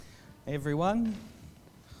everyone.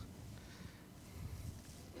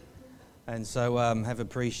 And so have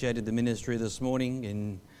appreciated the ministry this morning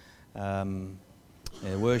in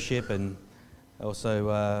worship and also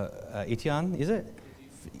Itian, is it?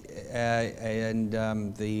 And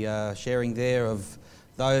the sharing there of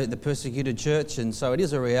the persecuted church. And so it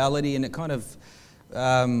is a reality, and it kind of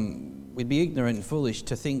we'd be ignorant and foolish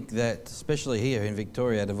to think that, especially here in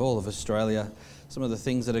Victoria, out of all of Australia, some of the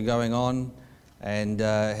things that are going on and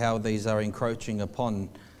how these are encroaching upon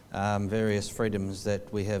various freedoms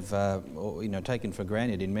that we have taken for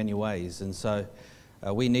granted in many ways. And so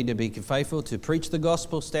we need to be faithful to preach the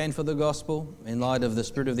gospel, stand for the gospel in light of the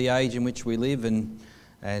spirit of the age in which we live,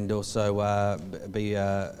 and also be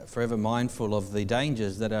forever mindful of the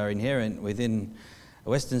dangers that are inherent within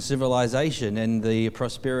Western civilization and the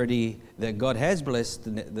prosperity that God has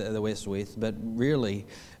blessed the West with, but really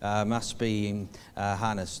must be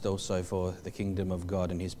harnessed also for the kingdom of God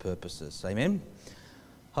and His purposes. Amen?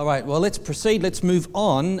 All right, well, let's proceed. Let's move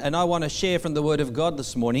on. And I want to share from the Word of God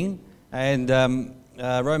this morning, and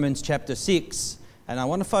Romans chapter 6. And I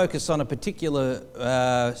want to focus on a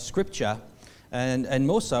particular scripture, and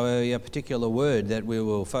more so a particular word that we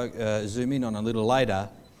will zoom in on a little later.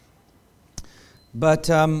 But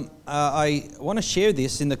I want to share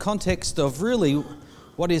this in the context of really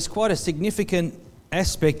what is quite a significant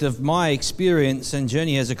aspect of my experience and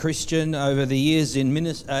journey as a Christian over the years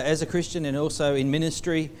as a Christian and also in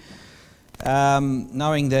ministry.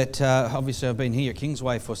 Knowing that obviously I've been here at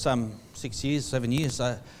Kingsway for some 7 years,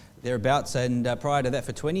 thereabouts, and prior to that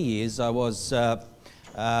for 20 years I was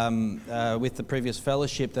with the previous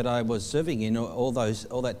fellowship that I was serving in all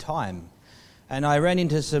that time. And I ran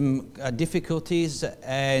into some difficulties,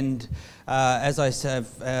 and as I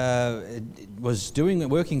was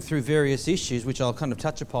working through various issues, which I'll kind of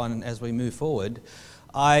touch upon as we move forward,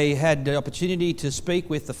 I had the opportunity to speak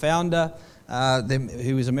with the founder,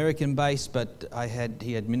 who is American-based, but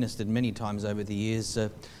he had ministered many times over the years.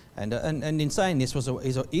 And in saying this,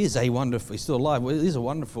 is a wonderful, he's still alive, is a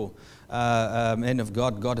wonderful man of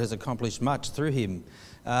God. God has accomplished much through him.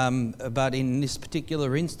 But in this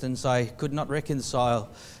particular instance, I could not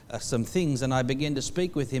reconcile some things, and I began to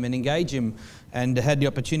speak with him and engage him, and had the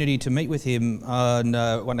opportunity to meet with him on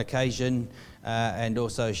one occasion and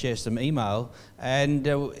also share some email and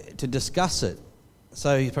to discuss it.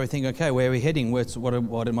 So you probably think, okay, where are we heading?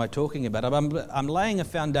 What am I talking about? I'm laying a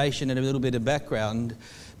foundation and a little bit of background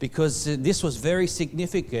because this was very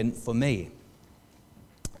significant for me.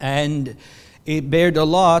 And it bared a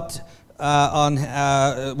lot on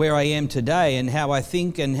where I am today and how I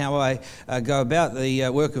think and how I go about the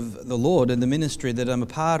work of the Lord and the ministry that I'm a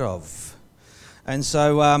part of. And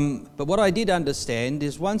so, but what I did understand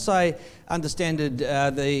is once I understood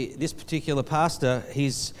this particular pastor,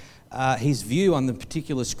 his view on the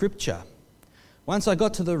particular scripture, once I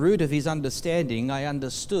got to the root of his understanding, I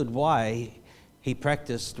understood why he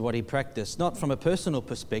practiced what he practiced, not from a personal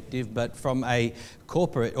perspective, but from a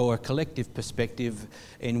corporate or a collective perspective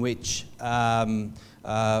in which the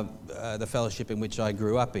fellowship in which I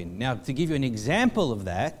grew up in. Now, to give you an example of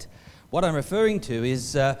that, what I'm referring to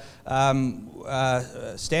is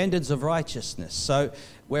standards of righteousness. So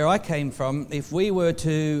where I came from, if we were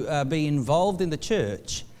to be involved in the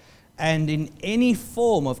church, and in any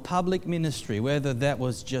form of public ministry, whether that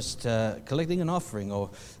was just collecting an offering or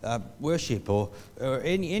worship or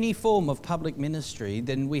any form of public ministry,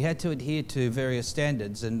 then we had to adhere to various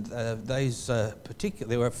standards. And those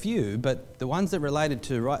there were a few, but the ones that related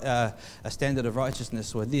to a standard of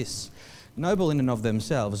righteousness were this: noble in and of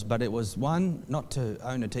themselves, but it was one, not to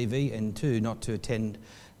own a TV, and two, not to attend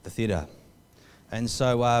the theatre. And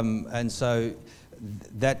so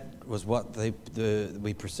that was what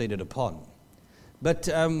we proceeded upon. But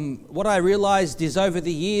what I realised is over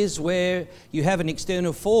the years where you have an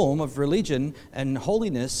external form of religion and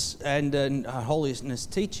holiness and holiness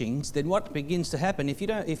teachings, then what begins to happen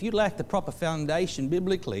if you lack the proper foundation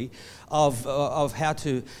biblically of how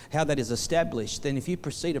that is established, then if you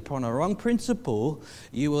proceed upon a wrong principle,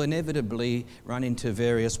 you will inevitably run into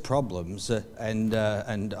various problems. And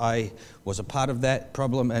I was a part of that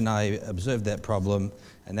problem, and I observed that problem,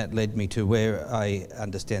 and that led me to where I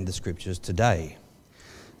understand the scriptures today.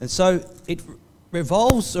 And so it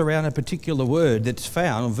revolves around a particular word that's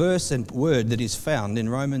found, a verse and word that is found in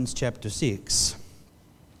Romans chapter 6.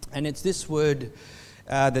 And it's this word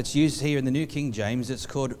that's used here in the New King James. It's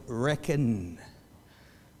called reckon.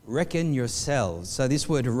 Reckon yourselves. So this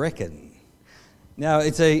word reckon. Now,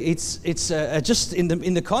 it's just in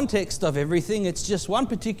the context of everything, it's just one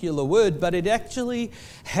particular word, but it actually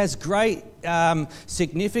has great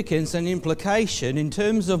significance and implication in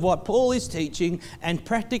terms of what Paul is teaching and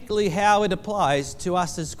practically how it applies to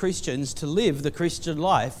us as Christians to live the Christian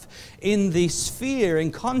life in the sphere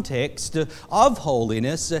and context of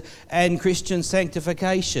holiness and Christian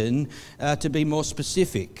sanctification, to be more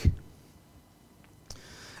specific.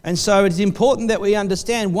 And so it's important that we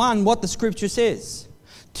understand, one, what the Scripture says,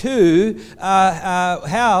 two,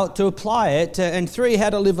 how to apply it, and three, how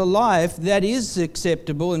to live a life that is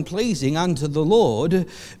acceptable and pleasing unto the Lord,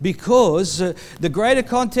 because the greater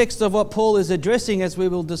context of what Paul is addressing, as we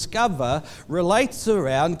will discover, relates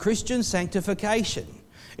around Christian sanctification.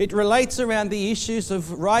 It relates around the issues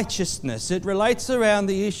of righteousness. It relates around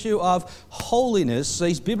the issue of holiness,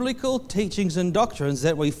 these biblical teachings and doctrines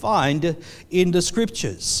that we find in the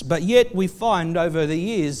Scriptures. But yet we find over the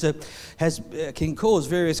years can cause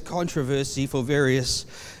various controversy for various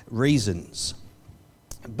reasons.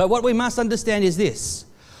 But what we must understand is this: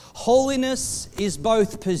 holiness is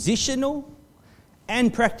both positional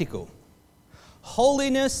and practical.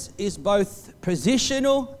 Holiness is both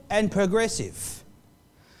positional and progressive.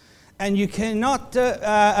 And you cannot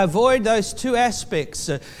avoid those two aspects.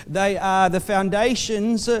 They are the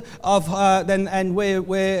foundations of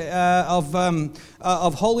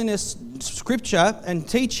holiness, Scripture and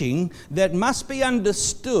teaching that must be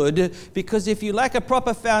understood. Because if you lack a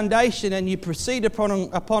proper foundation and you proceed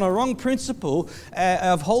upon a wrong principle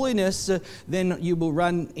of holiness, then you will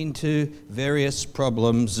run into various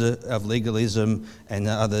problems of legalism and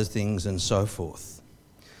other things and so forth.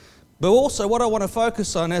 But also what I want to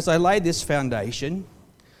focus on as I lay this foundation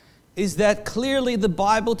is that clearly the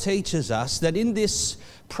Bible teaches us that in this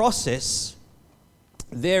process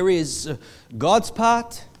there is God's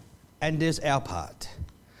part and there's our part.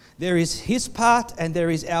 There is His part and there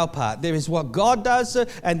is our part. There is what God does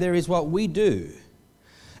and there is what we do.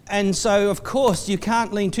 And so, of course, you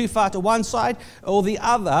can't lean too far to one side or the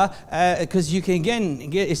other, because you can, again,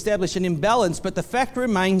 establish an imbalance. But the fact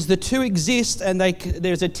remains the two exist, and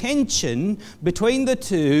there's a tension between the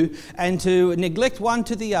two, and to neglect one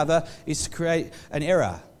to the other is to create an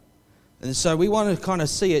error. And so we want to kind of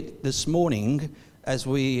see it this morning as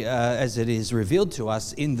it is revealed to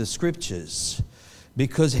us in the Scriptures.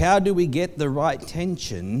 Because how do we get the right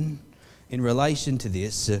tension in relation to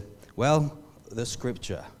this? Well, the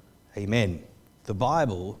Scripture. Amen. The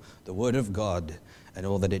Bible, the Word of God, and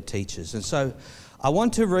all that it teaches. And so I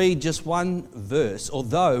want to read just one verse,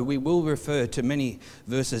 although we will refer to many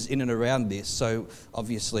verses in and around this. So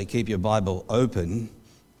obviously keep your Bible open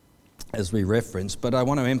as we reference. But I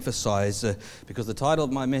want to emphasize, because the title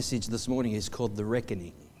of my message this morning is called The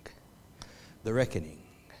Reckoning. The Reckoning.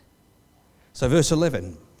 So verse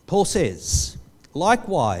 11, Paul says,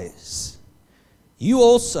 "Likewise, you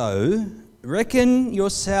also reckon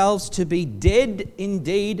yourselves to be dead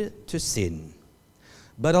indeed to sin,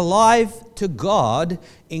 but alive to God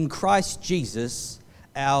in Christ Jesus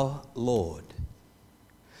our Lord."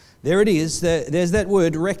 There it is. There's that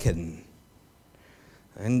word reckon.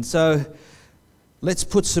 And so let's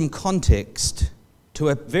put some context to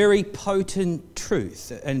a very potent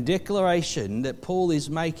truth and declaration that Paul is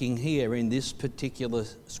making here in this particular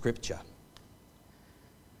scripture.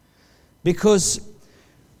 Because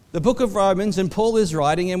the book of Romans, and Paul is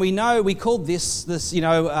writing, and we call this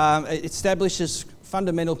establishes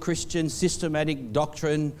fundamental Christian systematic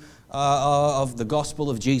doctrine of the gospel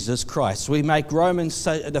of Jesus Christ. We make Romans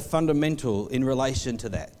the fundamental in relation to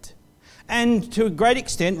that. And to a great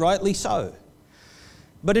extent, rightly so.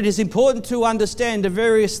 But it is important to understand the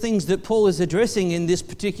various things that Paul is addressing in this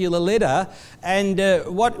particular letter, and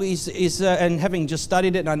and having just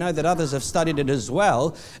studied it, and I know that others have studied it as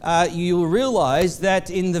well, you will realize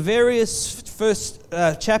that in the various first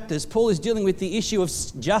chapters, Paul is dealing with the issue of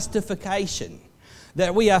justification.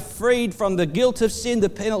 That we are freed from the guilt of sin, the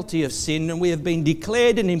penalty of sin, and we have been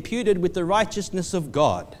declared and imputed with the righteousness of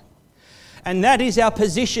God. And that is our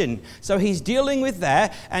position. So he's dealing with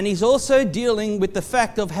that, and he's also dealing with the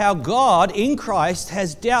fact of how God in Christ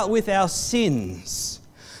has dealt with our sins.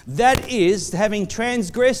 That is, having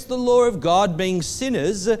transgressed the law of God, being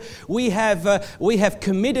sinners, we have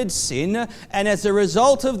committed sin, and as a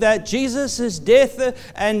result of that, Jesus' death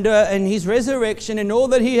and His resurrection and all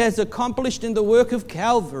that He has accomplished in the work of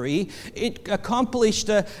Calvary, it accomplished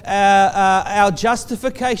our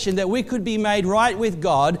justification, that we could be made right with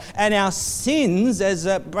God, and our sins, as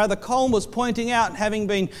Brother Colm was pointing out, having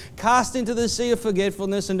been cast into the sea of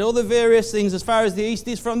forgetfulness and all the various things as far as the east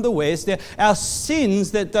is from the west, our sins,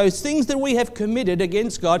 that those things that we have committed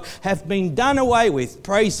against God have been done away with.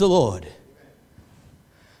 Praise the Lord.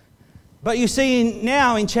 But you see,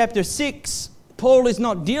 now in chapter 6, Paul is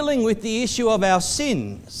not dealing with the issue of our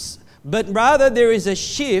sins, but rather there is a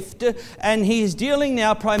shift, and he's dealing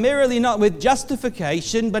now primarily not with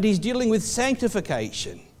justification, but he's dealing with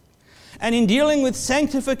sanctification. And in dealing with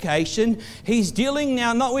sanctification, he's dealing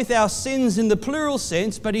now not with our sins in the plural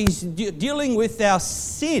sense, but he's dealing with our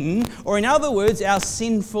sin, or in other words, our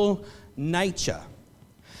sinful nature.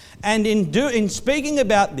 And in speaking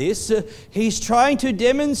about this, he's trying to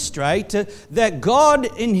demonstrate that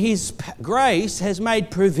God in His grace has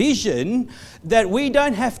made provision that we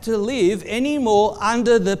don't have to live anymore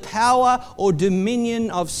under the power or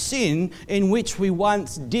dominion of sin in which we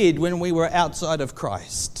once did when we were outside of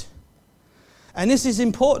Christ. And this is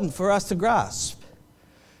important for us to grasp.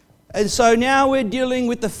 And so now we're dealing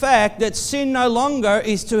with the fact that sin no longer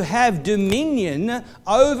is to have dominion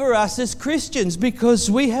over us as Christians, because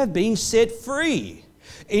we have been set free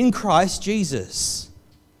in Christ Jesus.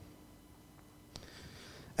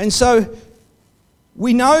 And so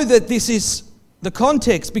we know that this is the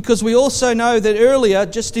context, because we also know that earlier,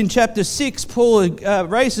 just in chapter 6, Paul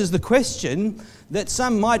raises the question that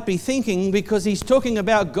some might be thinking, because he's talking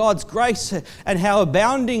about God's grace and how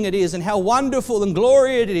abounding it is and how wonderful and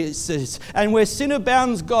glorious it is. And where sin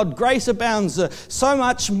abounds, grace abounds so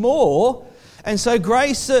much more. And so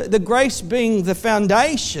grace, the grace being the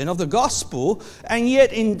foundation of the gospel, and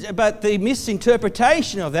yet, but the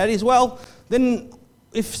misinterpretation of that is, well, then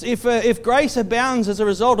if grace abounds as a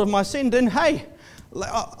result of my sin, then hey,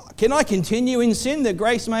 can I continue in sin that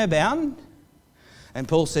grace may abound? And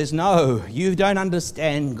Paul says, no, you don't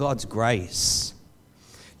understand God's grace.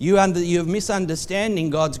 You're misunderstanding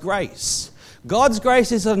God's grace. God's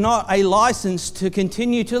grace is not a license to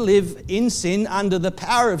continue to live in sin, under the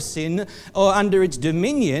power of sin or under its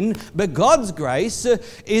dominion, but God's grace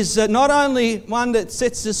is not only one that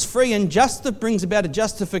sets us free and brings about a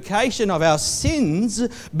justification of our sins,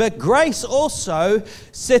 but grace also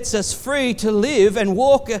sets us free to live and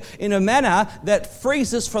walk in a manner that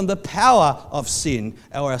frees us from the power of sin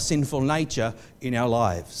or our sinful nature in our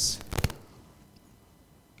lives.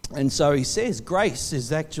 And so he says grace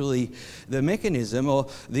is actually the mechanism, or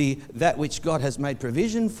that which God has made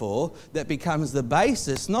provision for, that becomes the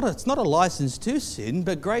basis. It's not a license to sin,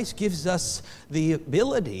 but grace gives us the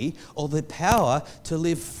ability or the power to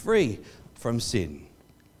live free from sin.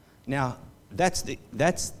 Now, that's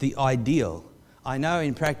the ideal. I know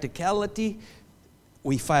in practicality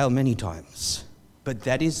we fail many times, but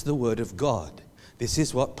that is the Word of God. This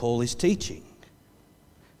is what Paul is teaching.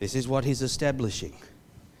 This is what he's establishing.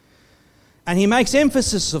 And he makes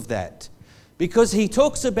emphasis of that, because he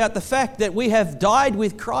talks about the fact that we have died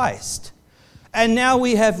with Christ, and now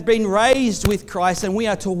we have been raised with Christ, and we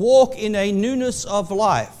are to walk in a newness of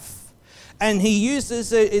life. And he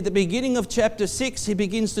uses, at the beginning of chapter 6, he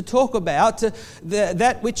begins to talk about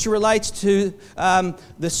that which relates to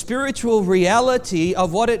the spiritual reality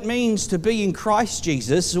of what it means to be in Christ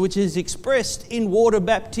Jesus, which is expressed in water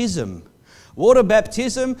baptism. Water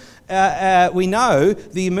baptism, we know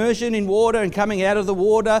the immersion in water and coming out of the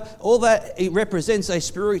water, all that, it represents a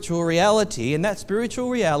spiritual reality, and that spiritual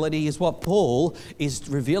reality is what Paul is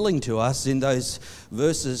revealing to us in those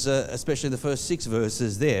verses, especially the first 6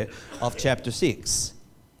 verses there of chapter 6.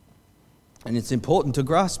 And it's important to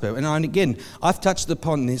grasp it. And again, I've touched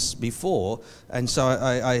upon this before, and so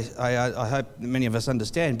I hope many of us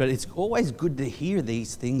understand, but it's always good to hear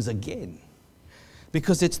these things again,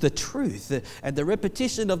 because it's the truth, and the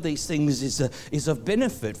repetition of these things is of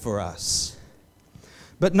benefit for us.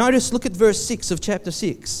 But notice, look at verse 6 of chapter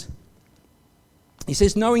 6. He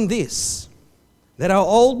says, knowing this, that our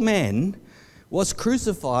old man was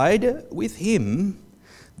crucified with him,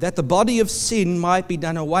 that the body of sin might be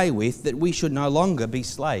done away with, that we should no longer be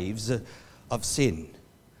slaves of sin.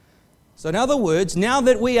 So in other words, now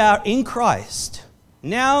that we are in Christ,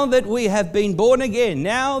 now that we have been born again,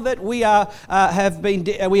 now that we are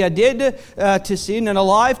dead to sin and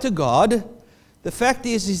alive to God, the fact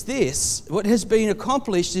is this: what has been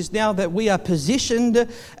accomplished is now that we are positioned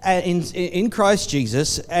in Christ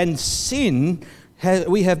Jesus, and sin,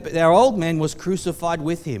 our old man was crucified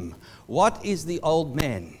with him. What is the old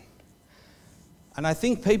man? And I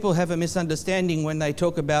think people have a misunderstanding when they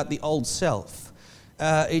talk about the old self.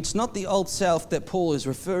 It's not the old self that Paul is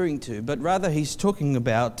referring to, but rather he's talking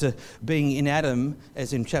about being in Adam,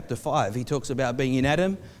 as in chapter 5. He talks about being in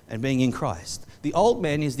Adam and being in Christ. The old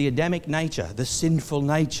man is the Adamic nature, the sinful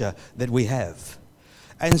nature that we have.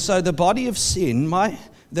 And so the body of sin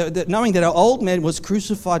knowing that our old man was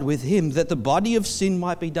crucified with him, that the body of sin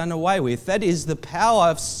might be done away with. That is, the power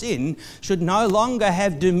of sin should no longer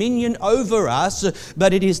have dominion over us,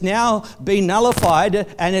 but it is now been nullified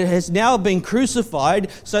and it has now been crucified,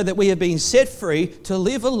 so that we have been set free to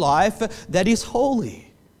live a life that is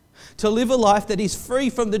holy, to live a life that is free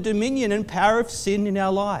from the dominion and power of sin in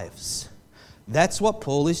our lives. That's what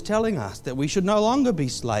Paul is telling us, that we should no longer be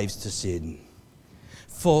slaves to sin.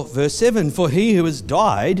 For verse 7, for he who has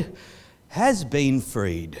died has been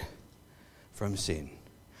freed from sin.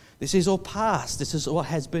 This is all past. This is what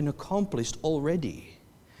has been accomplished already.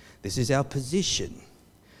 This is our position.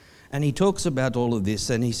 And he talks about all of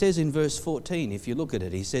this, and he says in verse 14, if you look at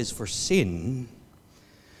it, he says, for sin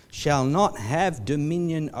shall not have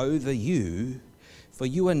dominion over you, for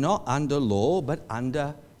you are not under law, but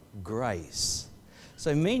under grace.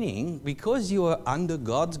 So meaning, because you are under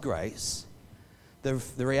God's grace, the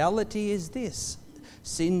reality is this: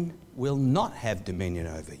 sin will not have dominion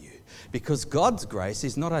over you, because God's grace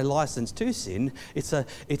is not a license to sin, it's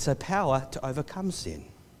a power to overcome sin.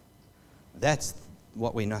 That's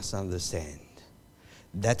what we must understand.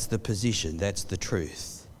 That's the position, that's the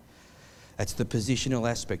truth. That's the positional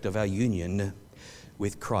aspect of our union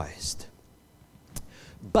with Christ.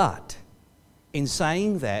 But in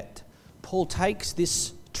saying that, Paul takes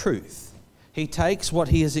this truth, he takes what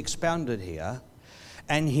he has expounded here,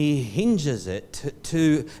 and he hinges it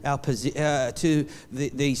to our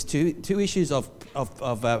these two issues of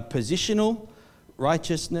positional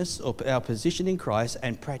righteousness, or our position in Christ,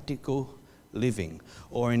 and practical living,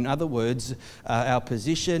 or in other words, our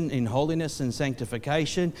position in holiness and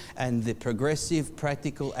sanctification, and the progressive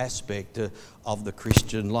practical aspect of the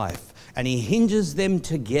Christian life. And he hinges them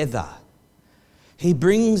together. He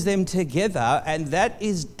brings them together, and that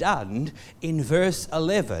is done in verse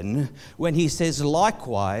 11 when he says,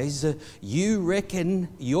 likewise, you reckon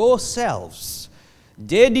yourselves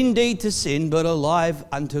dead indeed to sin, but alive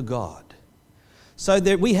unto God. So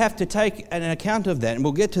that we have to take an account of that, and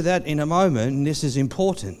we'll get to that in a moment, and this is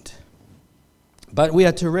important. But we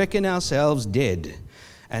are to reckon ourselves dead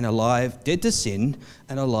and alive, dead to sin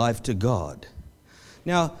and alive to God.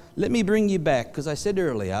 Now, let me bring you back, because I said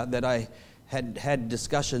earlier that I had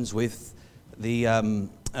discussions with the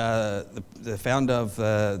founder of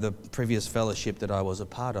the previous fellowship that I was a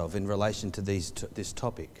part of in relation to this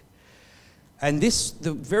topic. And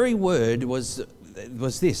the very word was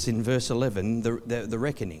this in verse 11, the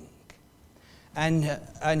reckoning.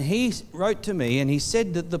 And he wrote to me, and he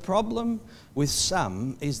said that the problem with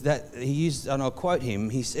some is that he used, and I'll quote him,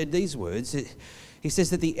 he said these words. He says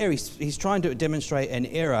that he's trying to demonstrate an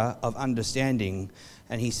error of understanding,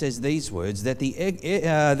 and he says these words, that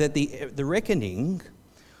the reckoning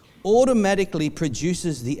automatically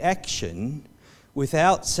produces the action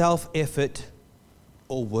without self-effort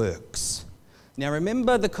or works. Now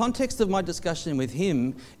remember, the context of my discussion with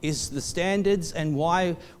him is the standards and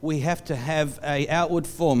why we have to have an outward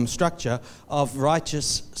form, structure of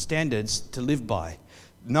righteous standards to live by.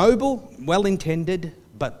 Noble, well-intended,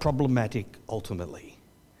 but problematic ultimately,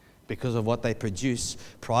 because of what they produce: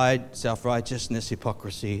 pride, self-righteousness,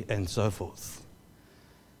 hypocrisy, and so forth.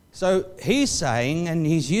 So he's saying, and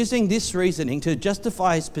he's using this reasoning to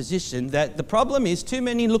justify his position, that the problem is too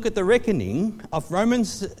many look at the reckoning of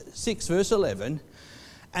Romans 6 verse 11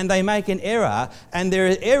 and they make an error, and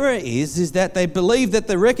their error is that they believe that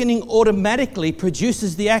the reckoning automatically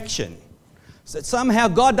produces the action. So somehow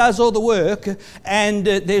God does all the work, and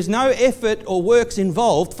there's no effort or works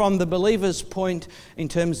involved from the believer's point in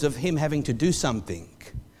terms of him having to do something.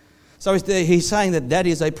 So he's saying that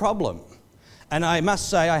is a problem. And I must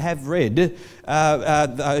say I have read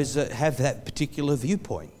those that have that particular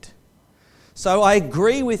viewpoint. So I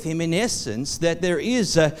agree with him in essence that there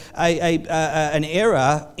is an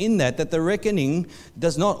error in that the reckoning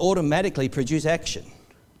does not automatically produce action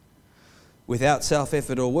without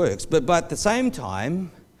self-effort or works. But at the same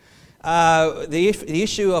time, the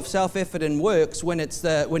issue of self-effort and works, when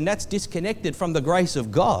that's disconnected from the grace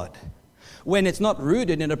of God, when it's not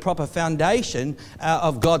rooted in a proper foundation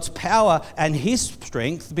of God's power and His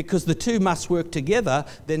strength, because the two must work together,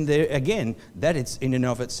 then there again, that is in and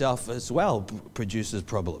of itself as well produces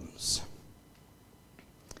problems.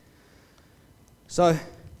 So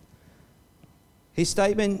his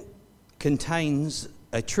statement contains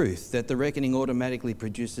a truth that the reckoning automatically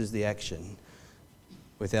produces the action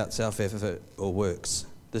without self-effort or works.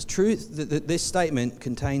 This statement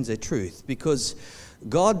contains a truth because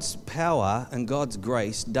God's power and God's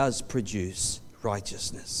grace does produce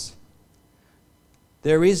righteousness.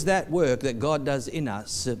 There is that work that God does in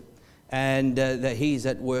us and that He's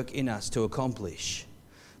at work in us to accomplish.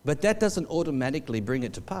 But that doesn't automatically bring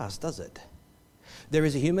it to pass, does it? There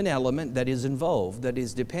is a human element that is involved, that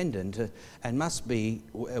is dependent, and must be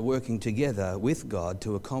working together with God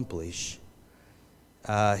to accomplish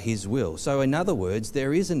His will. So in other words,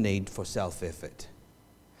 there is a need for self-effort.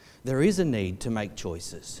 There is a need to make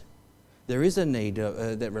choices. There is a need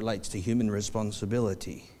that relates to human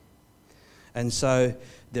responsibility. And so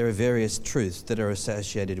there are various truths that are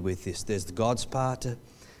associated with this. There's God's part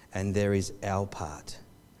and there is our part.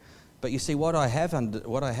 But you see, what I have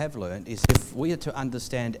learned is if we are to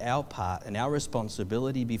understand our part and our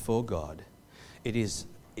responsibility before God, it is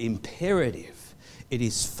imperative, it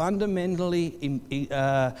is fundamentally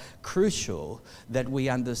crucial that we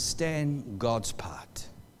understand God's part.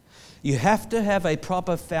 You have to have a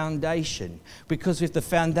proper foundation, because if the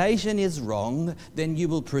foundation is wrong, then you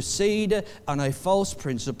will proceed on a false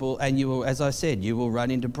principle, and you will, as I said, you will run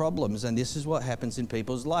into problems. And this is what happens in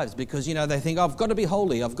people's lives, because they think, I've got to be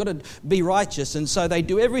holy, I've got to be righteous, and so they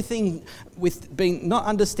do everything with being not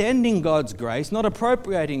understanding God's grace, not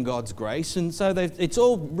appropriating God's grace, and so it's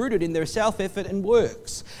all rooted in their self-effort and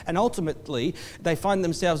works. And ultimately, they find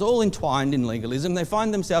themselves all entwined in legalism. They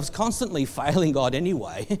find themselves constantly failing God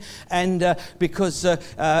anyway. And because,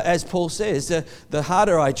 as Paul says, the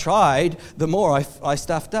harder I tried, the more I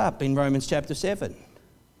stuffed up in Romans chapter 7.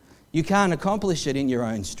 You can't accomplish it in your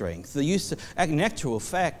own strength. In actual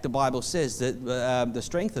fact, the Bible says that the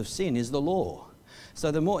strength of sin is the law. So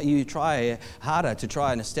the more you try harder to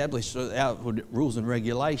try and establish outward rules and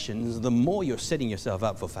regulations, the more you're setting yourself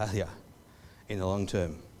up for failure in the long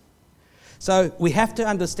term. So we have to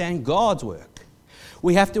understand God's work.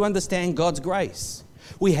 We have to understand God's grace.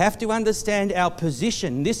 We have to understand our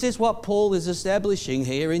position. This is what Paul is establishing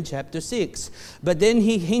here in chapter 6. But then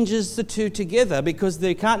he hinges the two together, because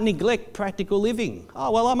they can't neglect practical living.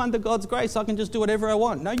 Oh, well, I'm under God's grace. I can just do whatever I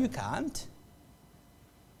want. No, you can't.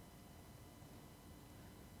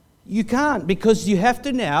 You can't, because you have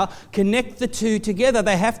to now connect the two together.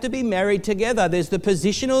 They have to be married together. There's the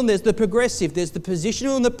positional and there's the progressive. There's the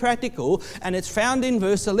positional and the practical. And it's found in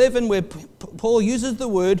verse 11 where Paul uses the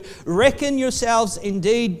word, reckon yourselves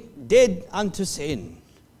indeed dead unto sin.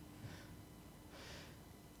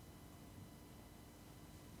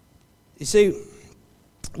 You see,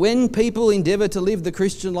 when people endeavour to live the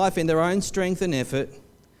Christian life in their own strength and effort,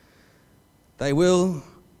 they will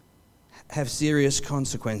have serious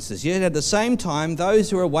consequences. Yet at the same time, those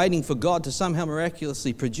who are waiting for God to somehow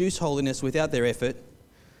miraculously produce holiness without their effort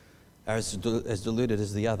are as deluded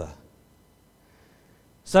as the other.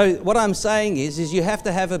 So what I'm saying is you have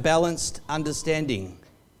to have a balanced understanding,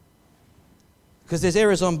 because there's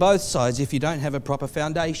errors on both sides if you don't have a proper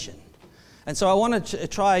foundation. And so I want to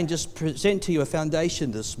try and just present to you a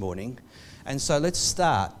foundation this morning. And so let's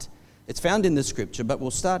start. It's found in the scripture, but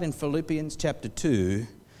we'll start in Philippians chapter 2,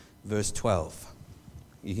 verse 12.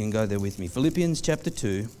 You can go there with me. Philippians chapter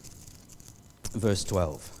 2, verse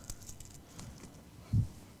 12.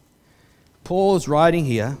 Paul's writing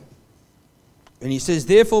here, and he says,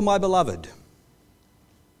 therefore, my beloved,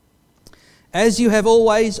 as you have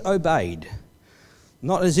always obeyed,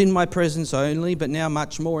 not as in my presence only, but now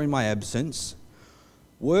much more in my absence,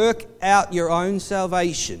 work out your own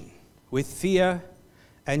salvation with fear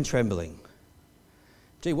and trembling.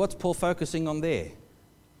 Gee, what's Paul focusing on there?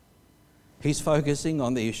 He's focusing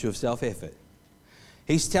on the issue of self-effort.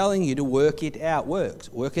 He's telling you to work it out.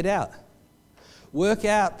 Work it out. Work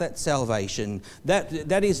out that salvation.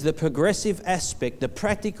 That is the progressive aspect, the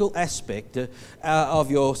practical aspect of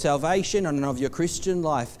your salvation and of your Christian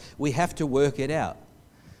life. We have to work it out.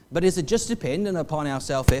 But is it just dependent upon our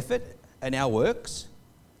self-effort and our works?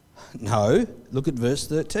 No. Look at verse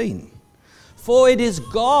 13. For it is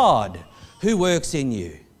God who works in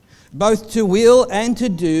you, both to will and to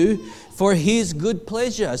do for His good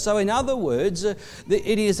pleasure. So in other words, it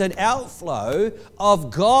is an outflow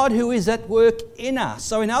of God who is at work in us.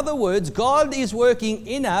 So in other words, God is working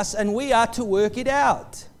in us and we are to work it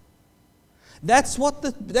out. That's what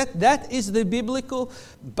that is the biblical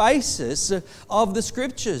basis of the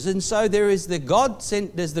scriptures. And so there's the God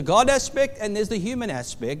aspect and there's the human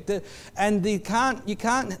aspect, and you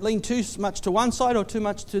can't lean too much to one side or too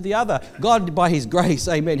much to the other. God, by His grace,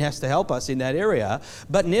 amen, has to help us in that area,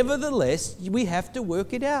 but nevertheless we have to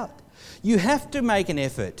work it out. You have to make an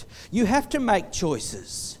effort. You have to make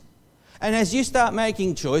choices. And as you start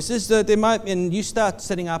making choices, and you start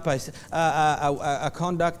setting up a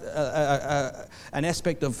conduct, an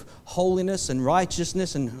aspect of holiness and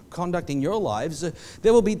righteousness and conduct in your lives,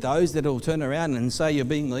 there will be those that will turn around and say you're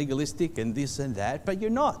being legalistic and this and that, but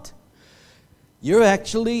you're not. You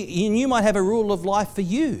might have a rule of life for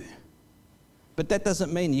you, but that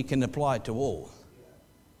doesn't mean you can apply it to all.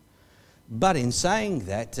 But in saying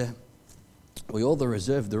that, we all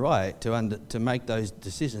reserve the right to make those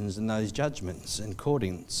decisions and those judgments in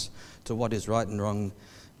accordance to what is right and wrong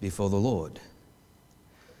before the Lord.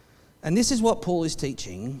 And this is what Paul is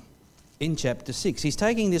teaching in chapter 6. He's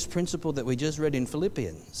taking this principle that we just read in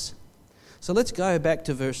Philippians. So let's go back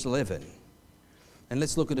to verse 11 and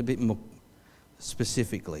let's look at it a bit more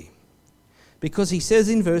specifically. Because he says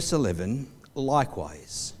in verse 11,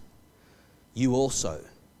 likewise, you also.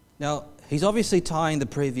 Now, he's obviously tying the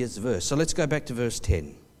previous verse. So let's go back to verse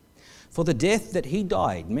 10. For the death that he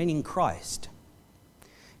died, meaning Christ,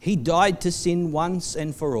 he died to sin once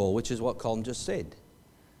and for all, which is what Colin just said.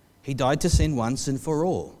 He died to sin once and for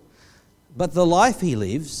all. But the life he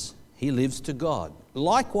lives to God.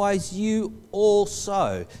 Likewise, you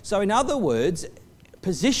also. So in other words,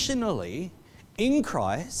 positionally, in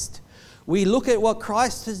Christ, we look at what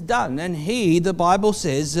Christ has done. And he, the Bible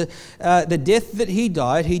says, the death that he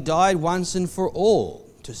died once and for all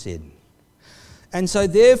to sin. And so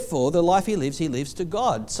therefore, the life he lives to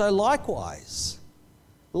God. So likewise,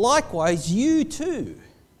 you too.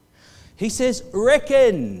 He says,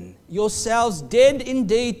 reckon yourselves dead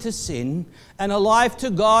indeed to sin and alive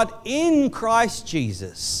to God in Christ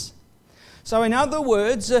Jesus. So in other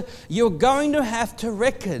words, you're going to have to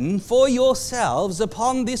reckon for yourselves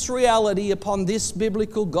upon this reality, upon this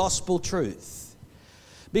biblical gospel truth.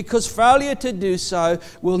 Because failure to do so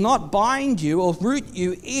will not bind you or root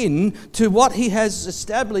you in to what he has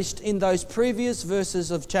established in those previous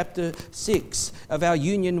verses of chapter 6 of our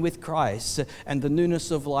union with Christ and the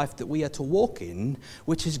newness of life that we are to walk in,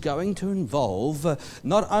 which is going to involve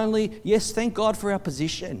not only, yes, thank God for our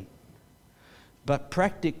position, but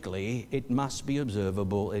practically it must be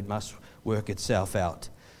observable, it must work itself out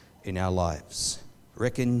in our lives.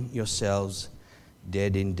 Reckon yourselves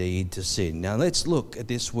dead indeed to sin. Now let's look at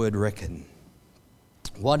this word reckon.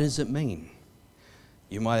 What does it mean?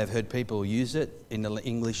 You might have heard people use it in the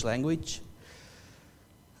English language.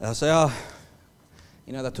 They'll say,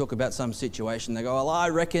 they talk about some situation. They go, well, I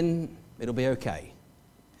reckon it'll be okay.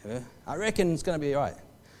 I reckon it's going to be all right.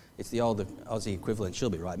 It's the old Aussie equivalent,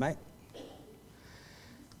 she'll be right, mate.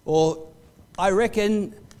 Or I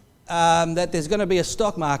reckon that there's going to be a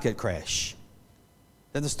stock market crash.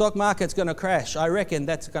 That the stock market's going to crash. I reckon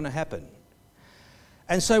that's going to happen.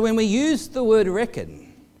 And so when we use the word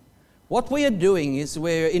reckon, what we are doing is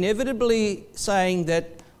we're inevitably saying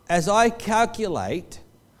that as I calculate,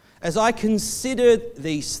 as I consider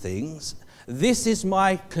these things, this is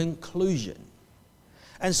my conclusion.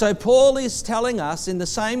 And so Paul is telling us in the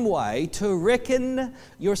same way to reckon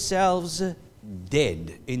yourselves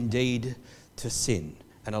dead indeed to sin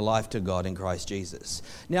and alive to God in Christ Jesus.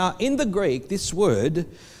 Now, in the Greek, this word,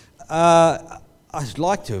 I'd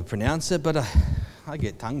like to pronounce it, but I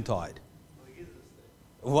get tongue-tied.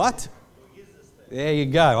 What? There you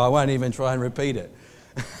go. I won't even try and repeat it.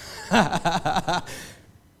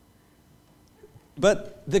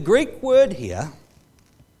 But the Greek word here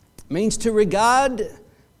means to regard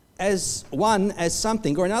as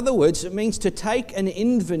something, or in other words, it means to take an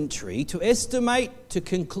inventory, to estimate, to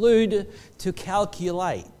conclude, to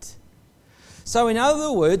calculate. So in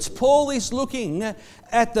other words, Paul is looking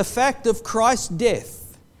at the fact of Christ's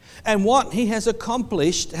death and what he has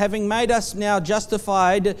accomplished, having made us now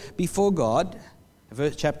justified before God,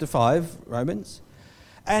 verse chapter 5, Romans.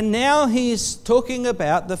 And now he's talking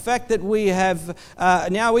about the fact that we have,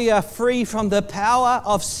 now we are free from the power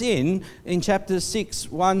of sin in chapter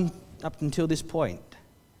 6, 1 up until this point,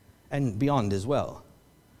 and beyond as well.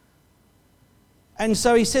 And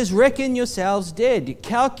so he says, reckon yourselves dead,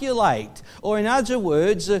 calculate, or in other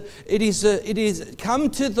words, it is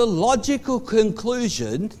come to the logical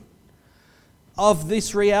conclusion of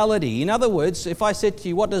this reality. In other words, if I said to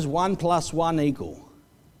you, what does 1 + 1 equal?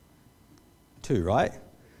 2, right?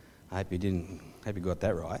 I hope you got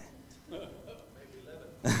that right. Maybe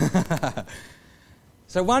 11.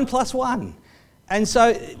 So 1 + 1. And so,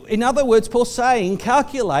 in other words, Paul's saying,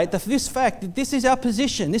 calculate this fact that this is our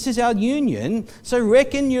position, this is our union, so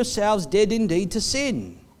reckon yourselves dead indeed to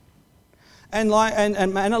sin and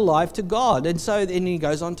alive to God. And so then he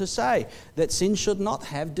goes on to say that sin should not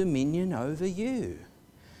have dominion over you.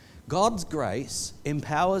 God's grace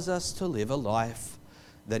empowers us to live a life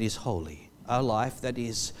that is holy, a life that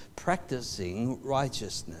is practicing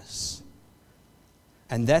righteousness.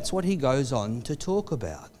 And that's what he goes on to talk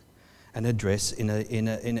about and address in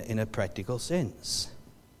a practical sense.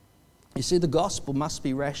 You see, the gospel must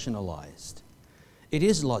be rationalized. It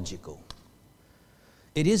is logical.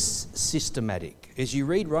 It is systematic. As you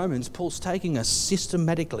read Romans, Paul's taking us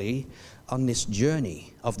systematically on this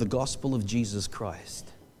journey of the gospel of Jesus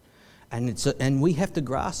Christ. And we have to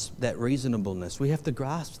grasp that reasonableness. We have to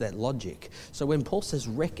grasp that logic. So when Paul says,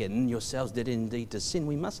 reckon yourselves dead indeed to sin,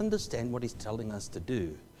 we must understand what he's telling us to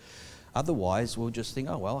do. Otherwise, we'll just think,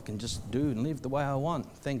 oh, well, I can just do and live the way I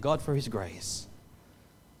want. Thank God for his grace.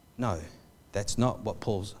 No, that's not what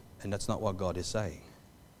Paul's, and that's not what God is saying.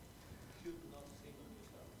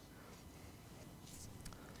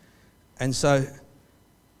 And so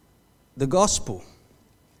the gospel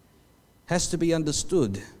has to be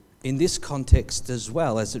understood in this context as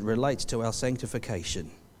well as it relates to our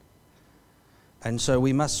sanctification. And so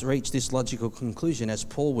we must reach this logical conclusion, as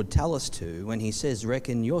Paul would tell us to when he says,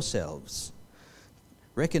 reckon yourselves.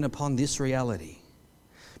 Reckon upon this reality.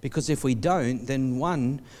 Because if we don't, then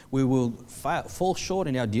one, we will fall short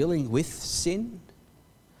in our dealing with sin.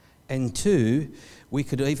 And two, we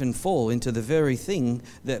could even fall into the very thing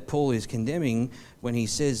that Paul is condemning when he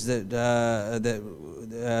says that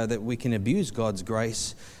we can abuse God's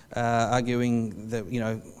grace, arguing that,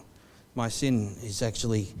 my sin is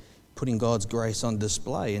actually putting God's grace on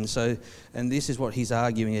display. And this is what he's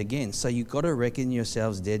arguing against. So you've got to reckon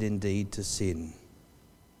yourselves dead indeed to sin.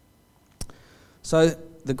 So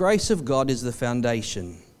the grace of God is the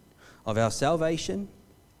foundation of our salvation,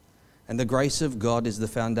 and the grace of God is the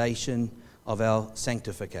foundation of our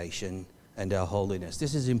sanctification and our holiness.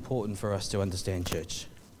 This is important for us to understand, church.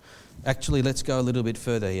 Actually, let's go a little bit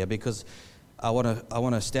further here, because I want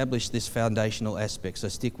to establish this foundational aspect, so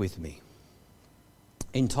stick with me.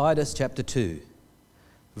 In Titus chapter 2,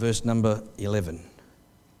 verse number 11,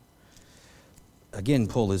 again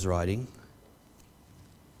Paul is writing,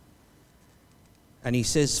 and he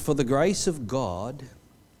says, for the grace of God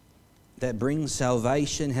that brings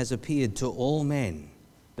salvation has appeared to all men,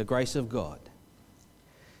 the grace of God,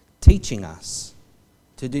 teaching us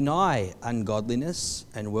to deny ungodliness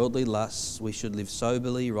and worldly lusts, we should live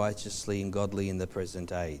soberly, righteously, and godly in the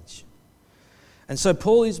present age. And so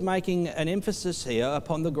Paul is making an emphasis here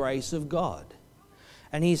upon the grace of God.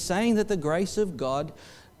 And he's saying that the grace of God,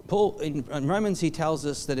 Paul, in Romans, he tells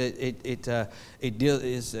us that it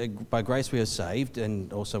is by grace we are saved,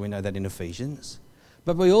 and also we know that in Ephesians.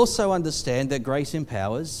 But we also understand that grace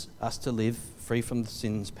empowers us to live free from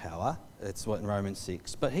sin's power. That's what in Romans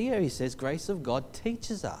 6. But here he says grace of God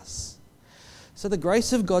teaches us. So the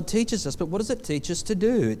grace of God teaches us, but what does it teach us to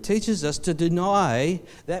do? It teaches us to deny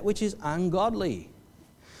that which is ungodly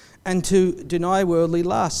and to deny worldly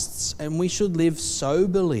lusts. And we should live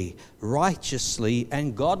soberly, righteously,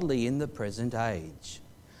 and godly in the present age.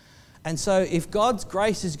 And so if God's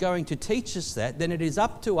grace is going to teach us that, then it is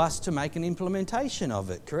up to us to make an implementation of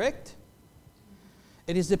it, correct?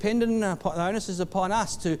 It is dependent upon, the onus is upon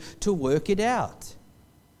us to work it out.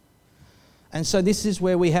 And so this is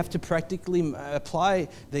where we have to practically apply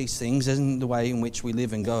these things in the way in which we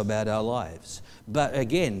live and go about our lives. But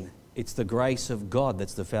again, it's the grace of God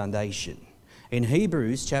that's the foundation. In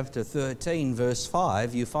Hebrews chapter 13, verse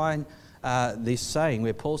 5, you find this saying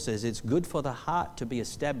where Paul says it's good for the heart to be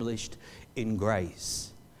established in grace.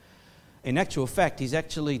 In actual fact, he's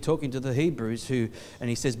actually talking to the Hebrews and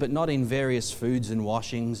he says, but not in various foods and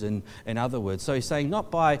washings and other words. So he's saying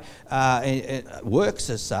not by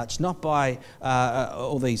works as such, not by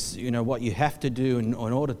all these, what you have to do in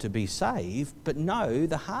order to be saved, but no,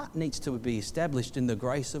 the heart needs to be established in the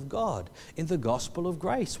grace of God, in the gospel of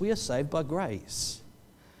grace. We are saved by grace.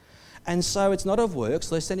 And so it's not of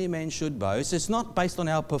works, lest any man should boast. It's not based on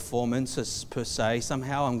our performances per se.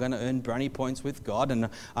 Somehow I'm going to earn brownie points with God and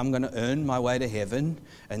I'm going to earn my way to heaven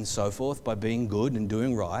and so forth by being good and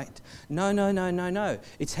doing right. No.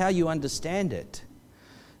 It's how you understand it,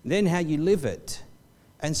 then how you live it.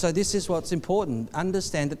 And so this is what's important.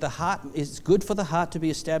 Understand that the heart is good for the heart to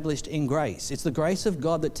be established in grace. It's the grace of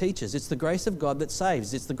God that teaches. It's the grace of God that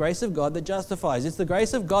saves. It's the grace of God that justifies. It's the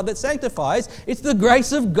grace of God that sanctifies. It's the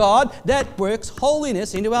grace of God that works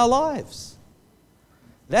holiness into our lives.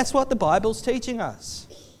 That's what the Bible's teaching us.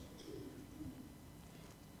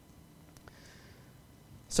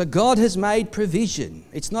 So God has made provision.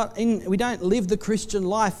 We don't live the Christian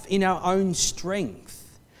life in our own strength.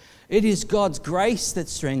 It is God's grace that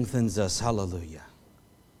strengthens us. Hallelujah.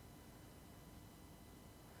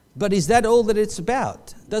 But is that all that it's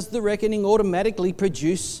about? Does the reckoning automatically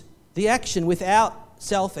produce the action without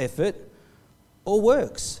self-effort or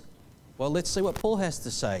works? Well, let's see what Paul has to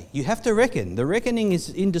say. You have to reckon. The reckoning is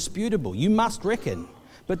indisputable. You must reckon.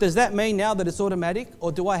 But does that mean now that it's automatic,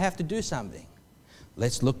 or do I have to do something?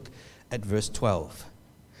 Let's look at verse 12.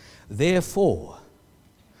 Therefore,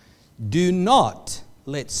 do not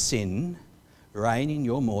let sin reign in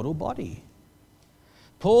your mortal body,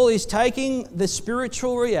 Paul is taking the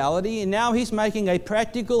spiritual reality and now he's making a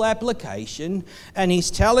practical application, and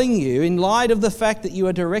he's telling you, in light of the fact that you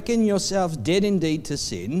are to reckon yourselves dead indeed to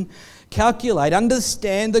sin, calculate,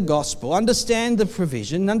 understand the gospel, understand the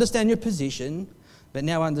provision, understand your position, but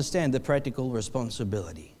now understand the practical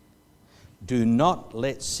responsibility. Do not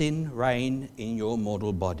let sin reign in your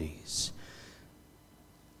mortal bodies,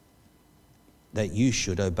 that you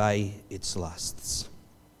should obey its lusts.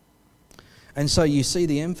 And so you see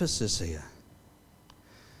the emphasis here.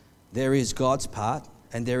 There is God's part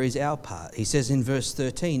and there is our part. He says in verse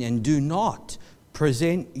 13, and do not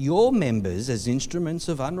present your members as instruments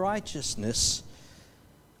of unrighteousness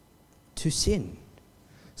to sin.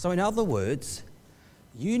 So in other words,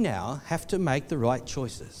 you now have to make the right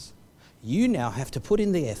choices. You now have to put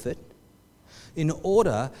in the effort in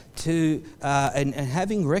order to, and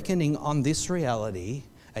having reckoning on this reality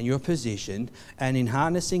and your position, and in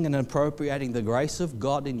harnessing and appropriating the grace of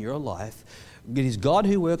God in your life. It is God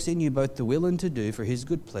who works in you both to will and to do for his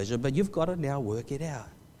good pleasure, but you've got to now work it out.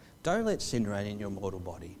 Don't let sin reign in your mortal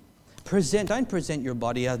body. Don't present your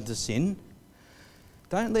body unto sin.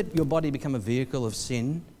 Don't let your body become a vehicle of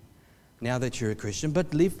sin now that you're a Christian,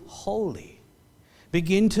 but live holy.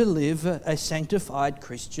 Begin to live a sanctified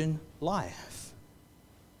Christian life.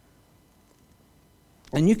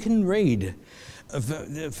 And you can read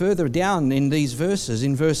further down in these verses,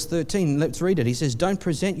 in verse 13, let's read it. He says, don't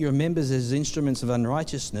present your members as instruments of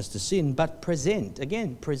unrighteousness to sin, but present,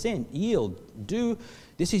 yield, do,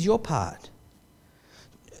 this is your part.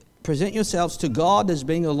 Present yourselves to God as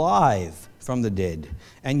being alive from the dead,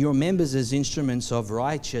 and your members as instruments of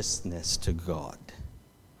righteousness to God.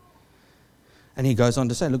 And he goes on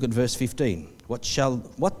to say, look at verse 15.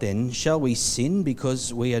 What then? Shall we sin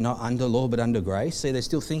because we are not under law but under grace? See, they're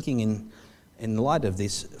still thinking in light of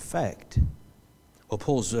this fact. Or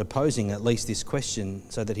Paul's posing at least this question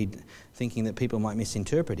so that thinking that people might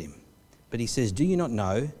misinterpret him. But he says, do you not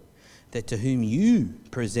know that to whom you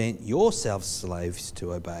present yourselves slaves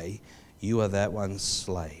to obey, you are that one's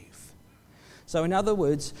slave? So in other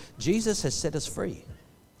words, Jesus has set us free.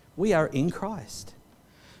 We are in Christ.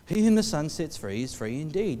 He whom the Son sets free is free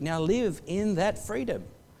indeed. Now live in that freedom.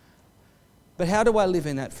 But how do I live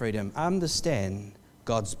in that freedom? Understand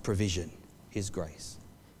God's provision, his grace,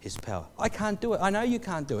 his power. I can't do it. I know you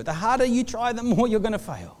can't do it. The harder you try, the more you're going to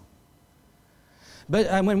fail.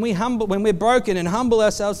 But when we're broken and humble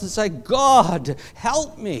ourselves and say, God,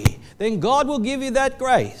 help me, then God will give you that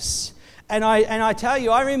grace. And I tell you,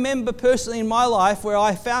 I remember personally in my life where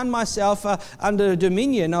I found myself under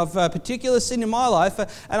dominion of a particular sin in my life,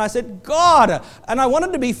 and I said, God, and I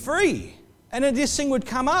wanted to be free. And then this thing would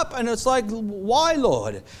come up, and it's like, why,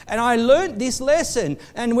 Lord? And I learnt this lesson,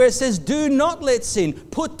 and where it says, do not let sin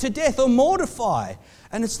put to death or mortify.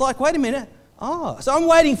 And it's like, wait a minute. So I'm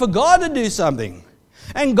waiting for God to do something.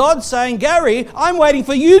 And God's saying, Gary, I'm waiting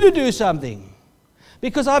for you to do something.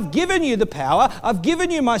 Because I've given you the power, I've given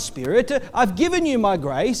you my Spirit, I've given you my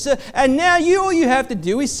grace, and now all you have to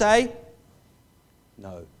do is say,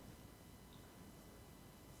 no.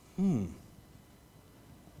 And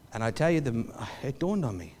I tell you, it dawned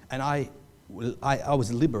on me, and I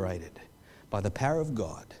was liberated by the power of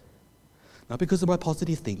God, not because of my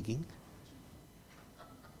positive thinking,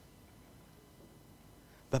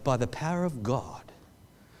 but by the power of God,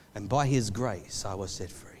 and by his grace I was set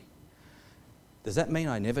free. Does that mean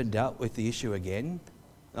I never dealt with the issue again?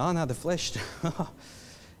 Oh no, the flesh.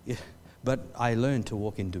 Yeah. But I learned to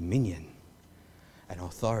walk in dominion and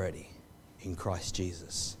authority in Christ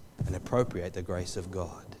Jesus and appropriate the grace of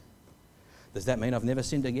God. Does that mean I've never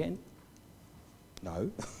sinned again? No.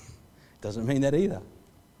 Doesn't mean that either.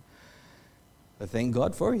 But thank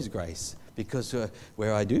God for his grace, because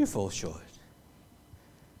where I do fall short.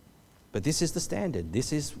 But this is the standard.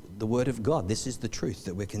 This is the word of God. This is the truth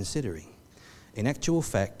that we're considering. In actual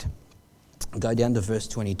fact, go down to verse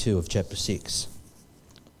 22 of chapter 6.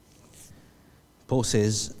 Paul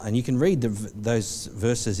says, and you can read those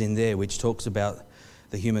verses in there which talks about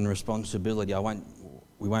the human responsibility.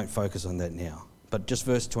 We won't focus on that now. But just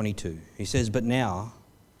verse 22. He says, but now,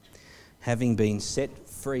 having been set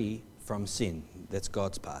free from sin, that's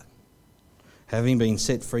God's part. Having been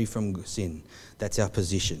set free from sin, that's our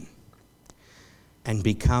position. And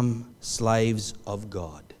become slaves of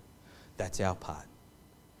God. That's our part.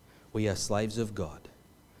 We are slaves of God.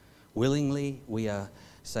 Willingly, we are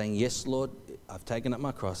saying, yes, Lord, I've taken up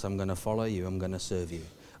my cross. I'm going to follow you. I'm going to serve you.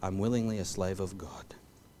 I'm willingly a slave of God.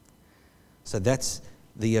 So that's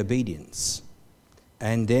the obedience.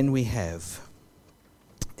 And then we have,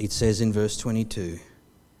 it says in verse 22,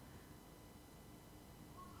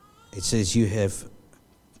 it says you have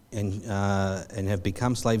and have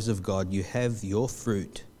become slaves of God, you have your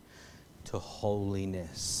fruit to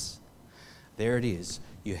holiness. There it is.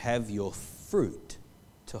 You have your fruit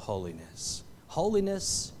to holiness.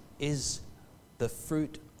 Holiness is the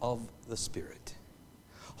fruit of the Spirit.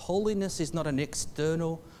 Holiness is not an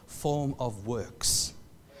external form of works.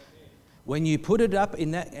 When you put it up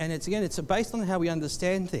in that, and it's based on how we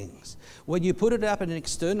understand things. When you put it up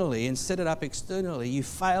externally and set it up externally, you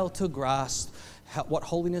fail to grasp what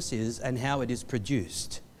holiness is and how it is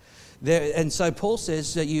produced. And so Paul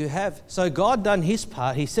says that so God done his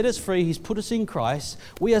part. He set us free. He's put us in Christ.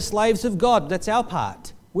 We are slaves of God. That's our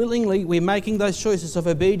part. Willingly, we're making those choices of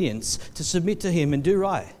obedience to submit to him and do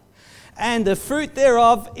right. And the fruit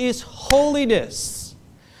thereof is holiness.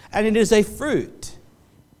 And it is a fruit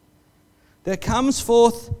that comes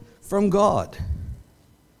forth from God.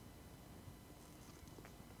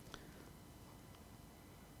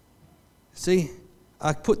 See,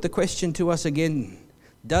 I put the question to us again.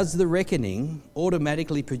 Does the reckoning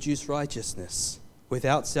automatically produce righteousness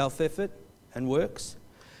without self-effort and works?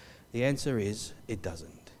 The answer is, it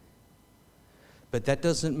doesn't. But that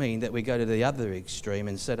doesn't mean that we go to the other extreme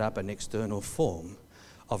and set up an external form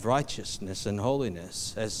of righteousness and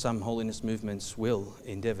holiness, as some holiness movements will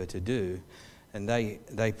endeavour to do. And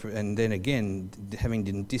and then again,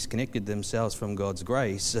 having disconnected themselves from God's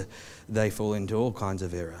grace, they fall into all kinds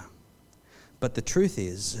of error. But the truth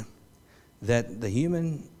is that the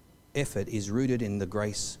human effort is rooted in the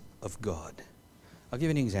grace of God. I'll give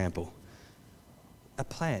you an example. A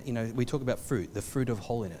plant, we talk about fruit, the fruit of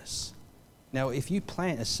holiness. Now, if you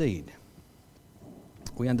plant a seed,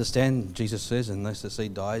 we understand Jesus says, unless the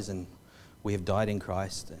seed dies, and we have died in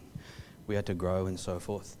Christ, and we had to grow and so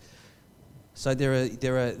forth. So there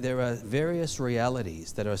are various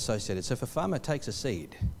realities that are associated. So if a farmer takes a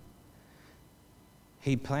seed,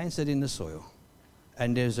 he plants it in the soil,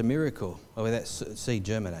 and there's a miracle where that seed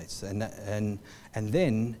germinates, and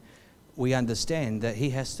then we understand that he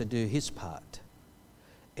has to do his part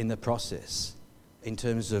in the process, in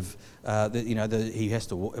terms of he has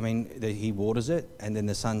to. He waters it, and then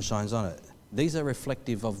the sun shines on it. These are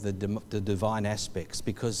reflective of the divine aspects,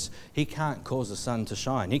 because he can't cause the sun to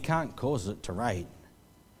shine. He can't cause it to rain.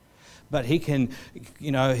 But he can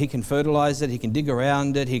fertilize it, he can dig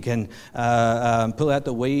around it, he can pull out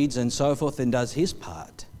the weeds and so forth, and does his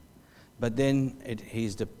part. But then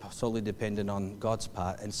he's solely dependent on God's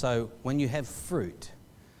part. And so when you have fruit,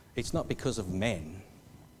 it's not because of men,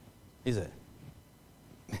 is it?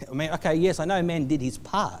 Yes, I know man did his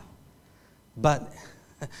part, but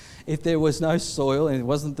if there was no soil, and it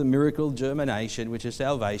wasn't the miracle germination, which is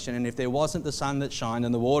salvation, and if there wasn't the sun that shined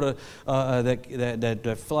and the water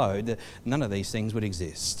that flowed, none of these things would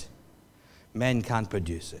exist. Man can't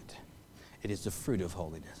produce it. It is the fruit of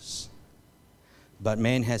holiness. But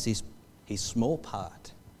man has his small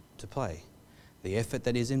part to play, the effort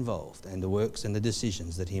that is involved, and the works and the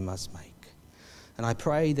decisions that he must make. And I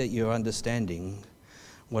pray that you're understanding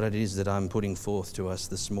what it is that I'm putting forth to us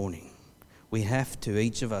this morning. We have to,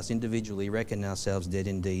 each of us individually, reckon ourselves dead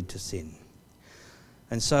indeed to sin.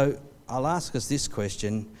 And so I'll ask us this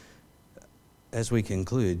question as we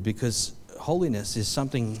conclude, because holiness is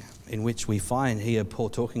something in which we find here Paul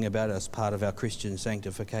talking about as part of our Christian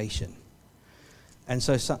sanctification. And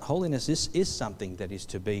so holiness is something that is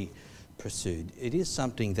to be pursued. It is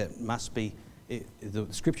something that must be, the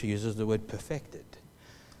Scripture uses the word perfected.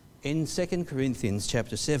 In 2 Corinthians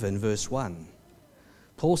chapter 7, verse 1,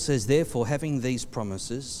 Paul says, therefore, having these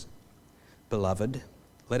promises, beloved,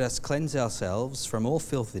 let us cleanse ourselves from all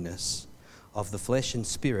filthiness of the flesh and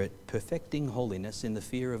spirit, perfecting holiness in the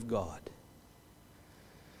fear of God.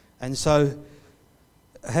 And so,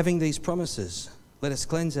 having these promises, let us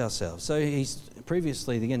cleanse ourselves. So he's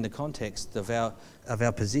previously, again, the context of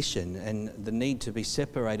our position and the need to be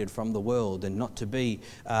separated from the world and not to be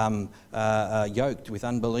yoked with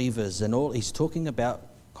unbelievers and all. He's talking about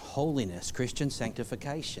holiness, Christian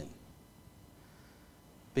sanctification.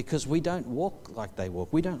 Because we don't walk like they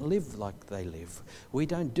walk. We don't live like they live. We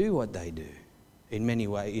don't do what they do in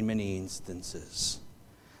many instances.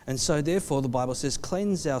 And so therefore the Bible says,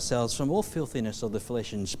 cleanse ourselves from all filthiness of the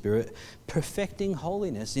flesh and spirit, perfecting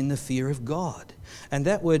holiness in the fear of God. And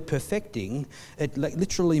that word perfecting, it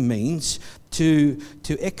literally means to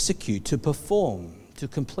execute, to perform, to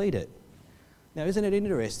complete it. Now, isn't it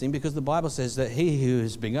interesting? Because the Bible says that he who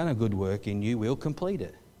has begun a good work in you will complete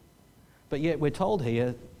it. But yet we're told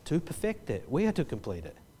here to perfect it. We are to complete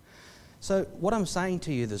it. So what I'm saying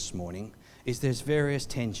to you this morning is there's various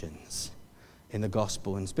tensions in the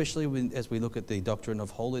gospel, and especially as we look at the doctrine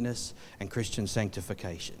of holiness and Christian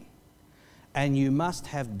sanctification. And you must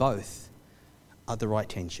have both are the right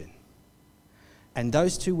tension. And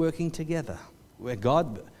those two working together, where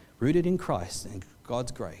God, rooted in Christ and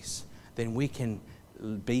God's grace, then we can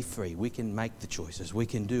be free. We can make the choices. We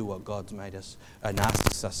can do what God's made us and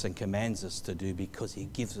asks us and commands us to do because He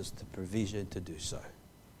gives us the provision to do so.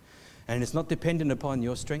 And it's not dependent upon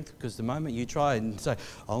your strength, because the moment you try and say,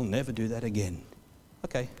 I'll never do that again.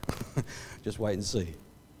 Okay, just wait and see.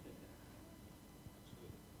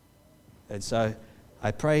 And so I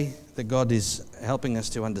pray that God is helping us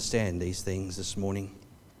to understand these things this morning.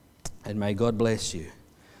 And may God bless you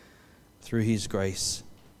through His grace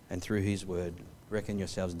and through His word. Reckon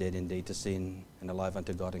yourselves dead indeed to sin and alive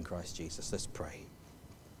unto God in Christ Jesus. Let's pray.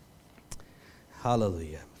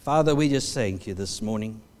 Hallelujah. Father, we just thank you this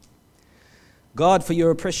morning, God, for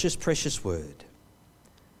your precious, precious word.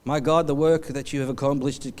 My God, the work that you have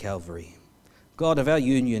accomplished at Calvary. God of our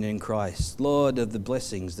union in Christ. Lord, of the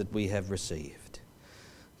blessings that we have received.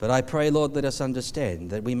 But I pray, Lord, let us understand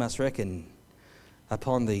that we must reckon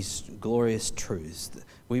upon these glorious truths.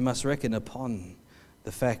 We must reckon upon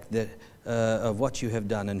the fact that of what you have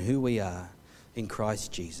done and who we are in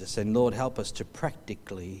Christ Jesus. And Lord, help us to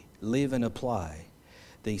practically live and apply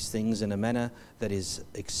these things in a manner that is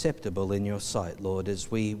acceptable in your sight, Lord,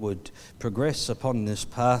 as we would progress upon this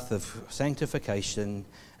path of sanctification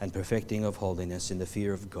and perfecting of holiness in the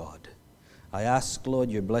fear of God. I ask,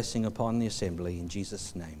 Lord, your blessing upon the assembly in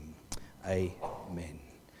Jesus' name. Amen.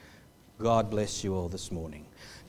 God bless you all this morning.